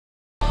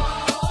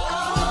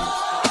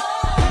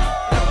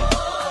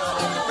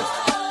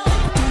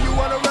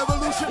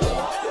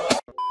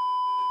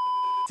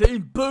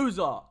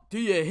Boozer, do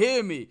you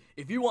hear me?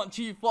 If you want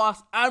cheap,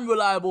 fast, and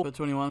reliable for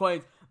 21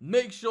 points,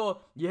 make sure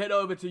you head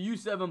over to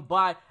U7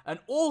 Buy. And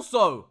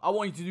also, I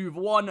want you to do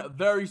one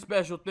very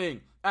special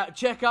thing. At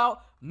checkout,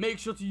 make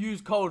sure to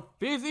use code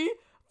FIZZY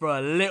for a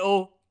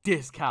little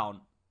discount.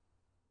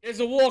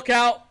 It's a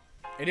walkout.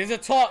 It is a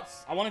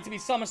tots. I want it to be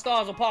Summer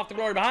Stars or Path to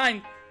Glory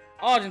behind.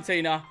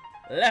 Argentina,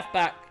 left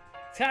back,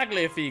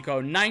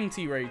 Tagliafico,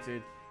 90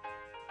 rated.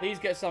 Please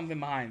get something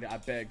behind it, I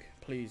beg.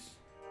 Please.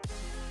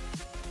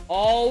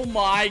 Oh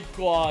my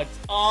god.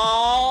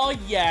 Oh,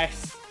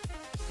 yes.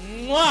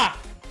 Mwah!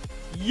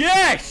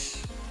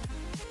 Yes!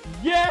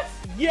 Yes,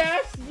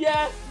 yes,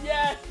 yes,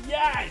 yes,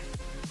 yes!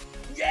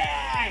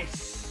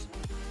 Yes!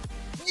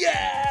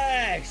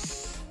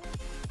 Yes!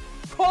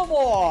 Come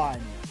on!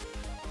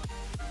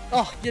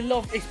 Oh, you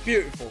love, it's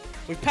beautiful.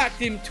 We've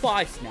packed him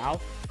twice now.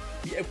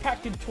 We've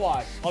packed him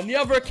twice. On the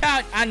other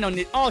account and on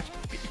the, oh, it's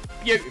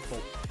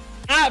beautiful.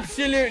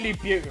 Absolutely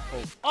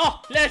beautiful.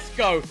 Oh, let's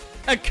go.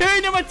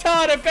 Hakuna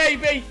Matata,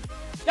 baby.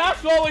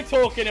 That's what we're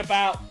talking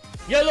about.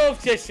 You love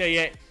to see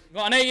it.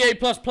 Got an 88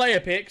 plus player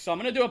pick, so I'm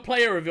going to do a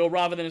player reveal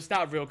rather than a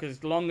stat reveal because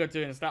it's longer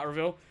doing a stat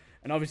reveal.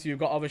 And obviously, we've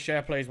got other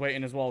share plays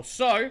waiting as well.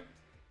 So,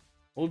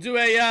 we'll do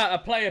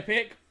a player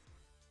pick.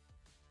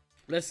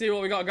 Let's see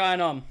what we got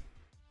going on.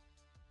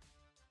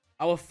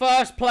 Our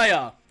first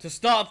player to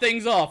start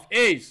things off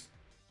is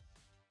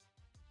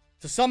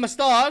to Summer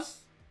Stars.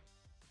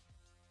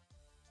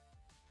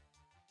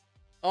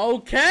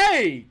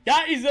 Okay,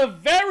 that is a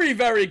very,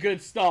 very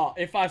good start,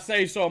 if I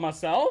say so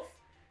myself.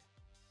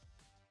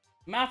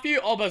 Matthew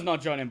Oba's not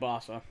joining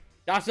Barca.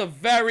 That's a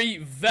very,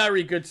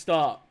 very good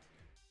start.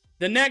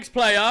 The next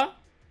player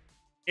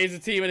is the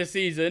team of the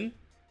season.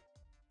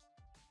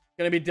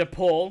 Going to be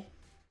DePaul.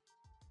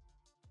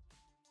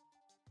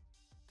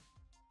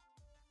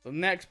 The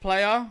next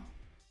player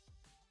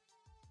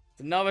is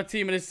another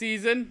team of the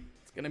season.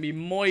 It's going to be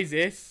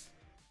Moises.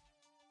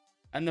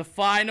 And the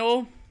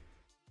final...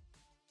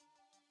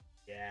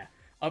 yeah.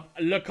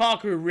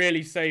 Lukaku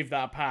really saved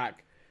that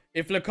pack.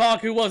 If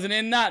Lukaku wasn't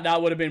in that,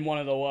 that would have been one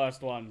of the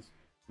worst ones.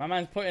 My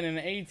man's putting in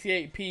an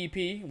 88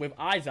 PP with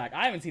Isaac.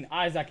 I haven't seen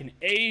Isaac in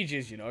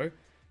ages, you know.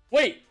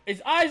 Wait,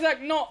 is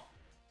Isaac not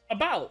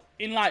about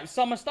in, like,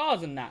 Summer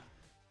Stars and that?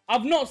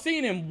 I've not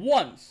seen him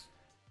once.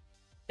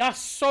 That's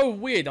so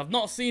weird. I've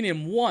not seen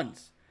him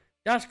once.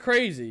 That's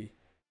crazy.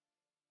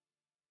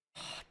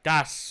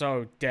 That's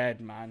so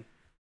dead, man.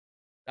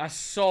 That's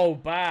so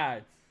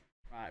bad.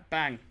 Right,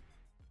 bang.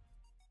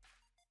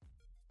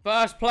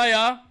 First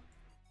player.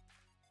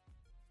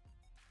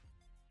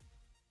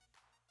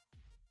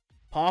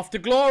 Path to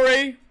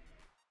Glory.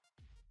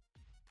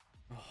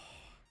 Oh,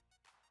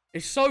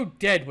 it's so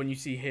dead when you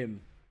see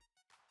him.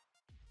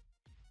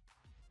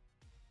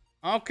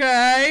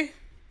 Okay.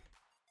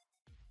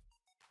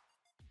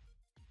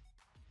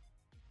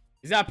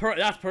 Is that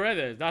that's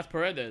Paredes? That's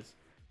Paredes.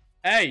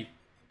 Hey,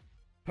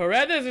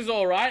 Paredes is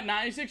all right.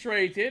 96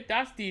 rated.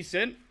 That's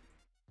decent.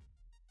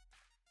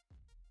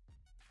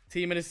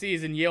 Team of the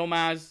season,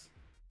 Yilmaz.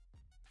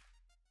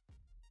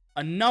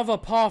 Another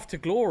Path to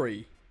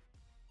Glory.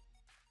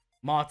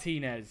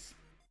 Martinez.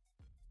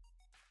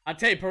 I'd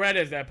take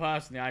Paredes there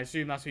personally. I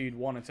assume that's who you'd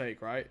want to take,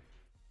 right?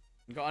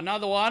 We've got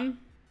another one.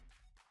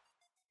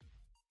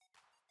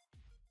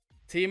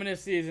 Team of the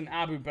season,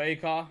 Abu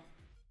Baker.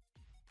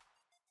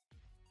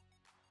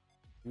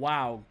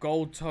 Wow,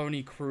 gold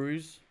Tony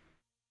Cruz.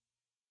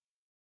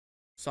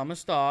 Summer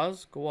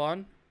Stars. Go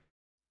on.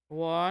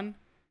 Go on.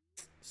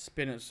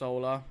 Spin it,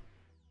 Solar.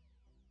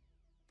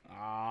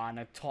 Ah, and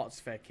a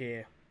Tots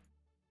Fekir.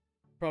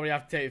 Probably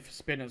have to take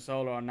Spin it,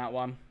 Solar on that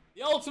one.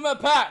 The ultimate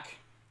pack.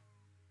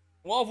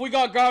 What have we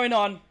got going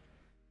on?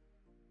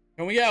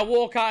 Can we get a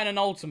walkout and an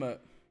ultimate?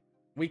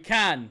 We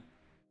can.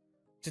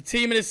 It's a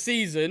team of the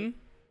season.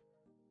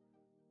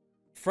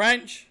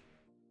 French.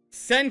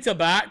 Centre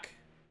back.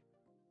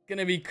 It's going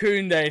to be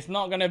Koundé. It's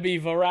not going to be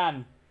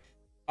Varane.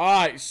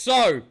 Alright,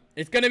 so.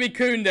 It's going to be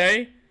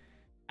Koundé.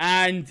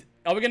 And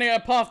are we going to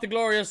get a Path to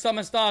Glory or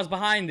Summer Stars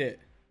behind it?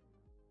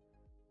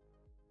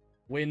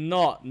 We're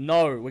not.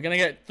 No. We're going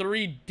to get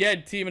 3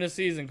 dead team of the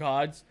season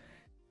cards.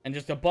 And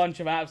just a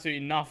bunch of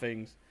absolutely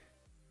nothings.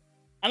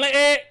 And like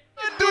it.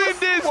 Doing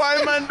this. Why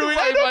am I doing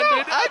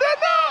it? I don't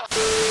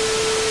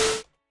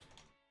know.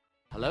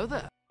 Hello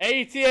there.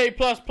 88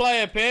 plus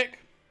player pick.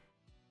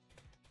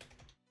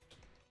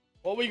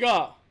 What we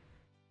got?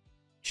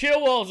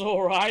 Chilwell's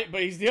alright,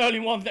 but he's the only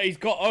one that he's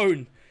got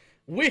owned.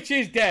 Which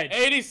is dead.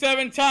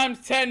 87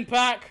 times 10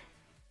 pack.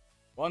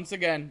 Once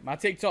again, my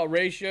TikTok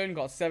ratio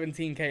got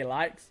 17k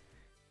likes.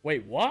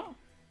 Wait, what?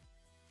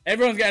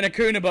 Everyone's getting a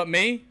Kuna but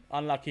me.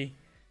 Unlucky.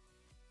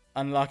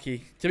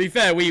 Unlucky. To be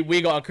fair,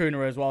 we got a Kuna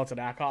as well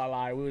today. I can't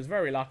lie. We was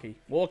very lucky.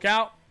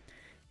 Walkout.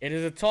 It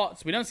is a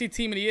Tots. We don't see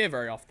Team of the Year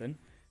very often.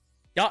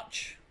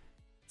 Dutch.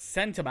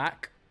 Centre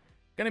back.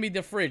 Gonna be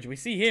the Fridge. We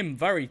see him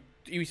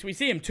we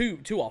see him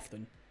too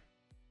often.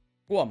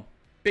 Go on.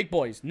 Big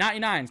boys.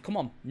 99s. Come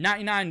on.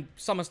 99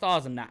 Summer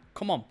Stars and that.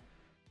 Come on.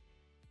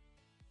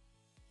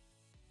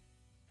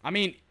 I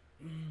mean,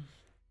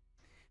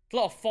 it's a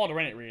lot of fodder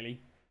in it,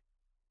 really.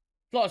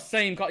 It's not the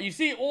same card. You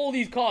see all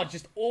these cards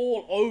just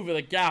all over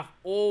the gaff.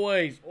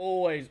 Always,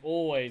 always,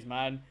 always,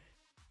 man.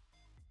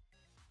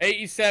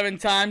 87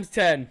 times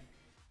 10.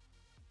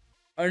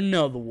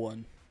 Another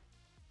one.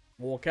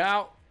 Walk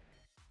out.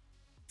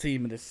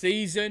 Team of the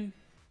season.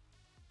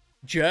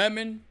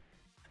 German.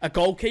 A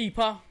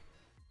goalkeeper.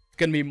 It's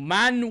going to be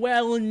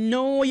Manuel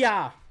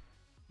Neuer.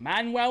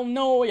 Manuel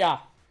Neuer.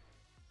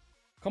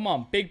 Come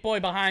on, big boy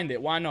behind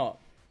it. Why not?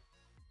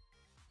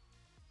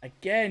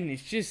 Again,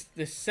 it's just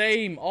the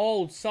same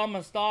old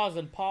Summer Stars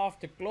and Path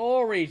to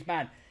Glories,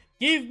 man.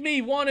 Give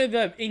me one of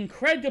the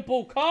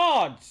incredible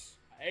cards.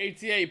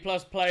 88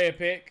 plus player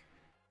pick.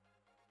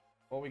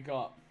 What we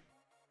got?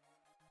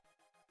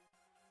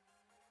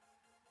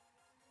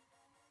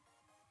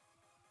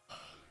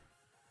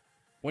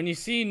 When you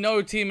see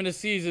no team of the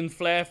season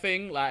flair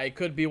thing, like, it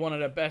could be one of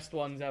the best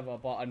ones ever,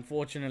 but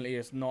unfortunately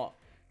it's not.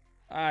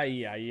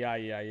 Ay, ay,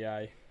 ay, ay,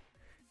 ay.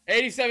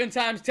 87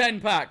 times 10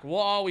 pack.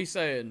 What are we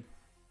saying?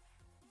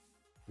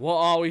 What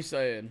are we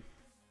saying?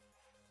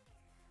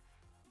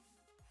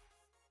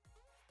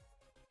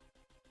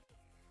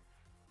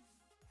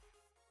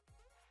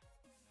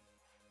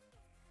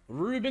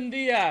 Ruben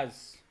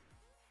Diaz.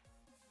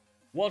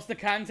 What's the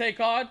Kante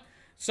card?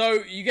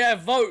 So you get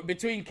a vote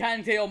between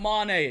Kante or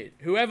Mane.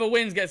 Whoever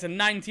wins gets a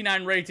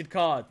 99 rated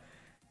card.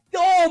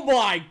 Oh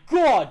my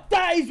god.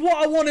 That is what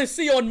I want to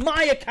see on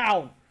my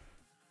account.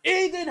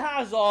 Eden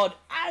Hazard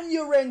and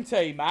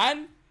Llorente,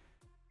 man.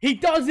 He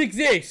does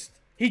exist.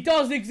 He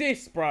does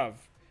exist, bruv.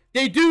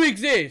 They do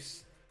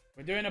exist.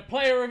 We're doing a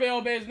player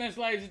reveal business,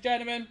 ladies and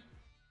gentlemen.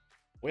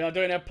 We are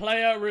doing a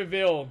player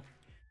reveal.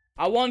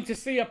 I want to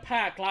see a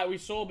pack like we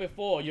saw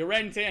before.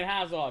 Llorente and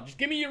Hazard. Just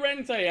give me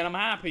Llorente and I'm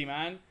happy,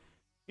 man.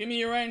 Give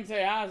me Llorente,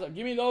 Hazard.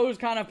 Give me those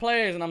kind of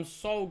players and I'm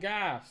so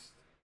gassed.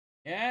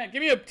 Yeah? Give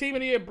me a team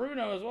of the year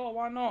Bruno as well.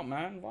 Why not,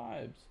 man?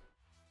 Vibes.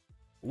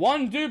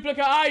 One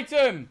duplicate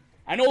item.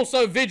 And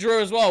also Vidra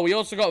as well. We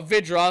also got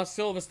Vidra,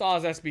 Silver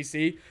Stars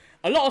SBC.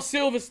 A lot of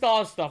Silver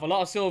Stars stuff. A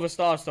lot of Silver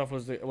Stars stuff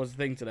was the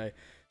thing today.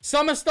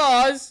 Summer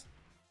Stars,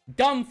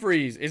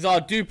 Dumfries is our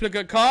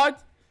duplicate card.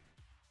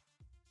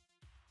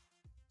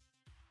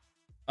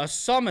 A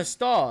Summer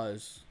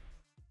Stars.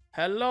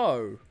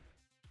 Hello.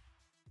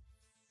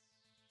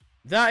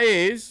 That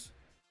is...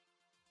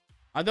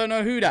 I don't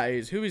know who that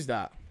is. Who is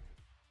that?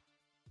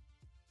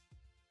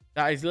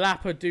 That is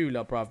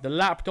Lapadula, bruv. The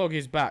lapdog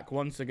is back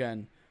once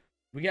again.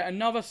 We get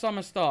another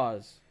Summer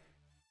Stars.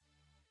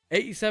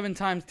 87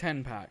 times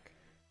 10 pack.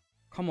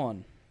 Come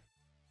on.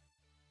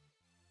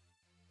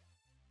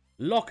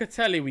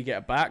 Locatelli we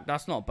get back.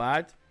 That's not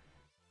bad.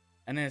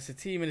 And then it's a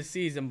team of the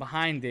season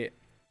behind it.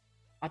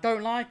 I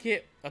don't like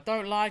it. I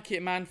don't like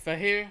it, man. For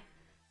here,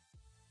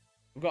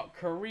 we've got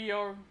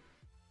Carrillo.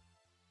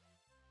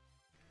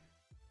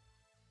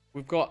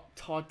 We've got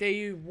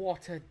Tadeu.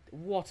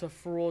 What a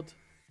fraud.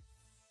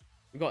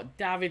 We've got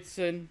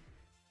Davidson.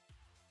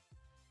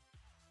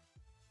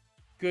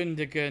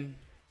 Gundogan.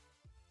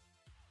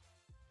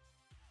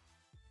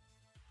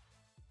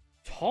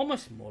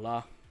 Thomas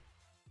Muller.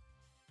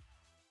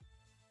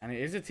 And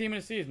it is a team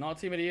of the season, not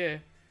a team of the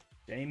year.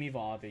 Jamie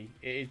Vardy.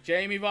 It is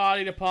Jamie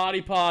Vardy, the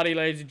party,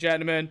 ladies and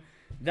gentlemen.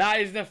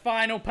 That is the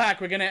final pack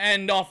we're going to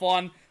end off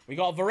on. We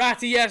got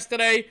Verratti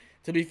yesterday.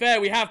 To be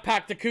fair, we have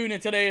packed Acuna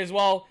today as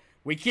well.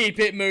 We keep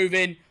it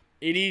moving.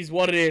 It is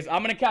what it is.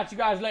 I'm going to catch you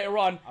guys later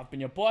on. I've been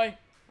your boy.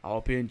 I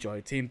hope you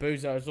enjoy. Team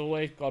Boozer as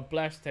always. God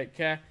bless. Take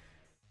care.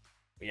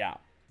 We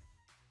out.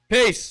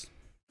 Peace.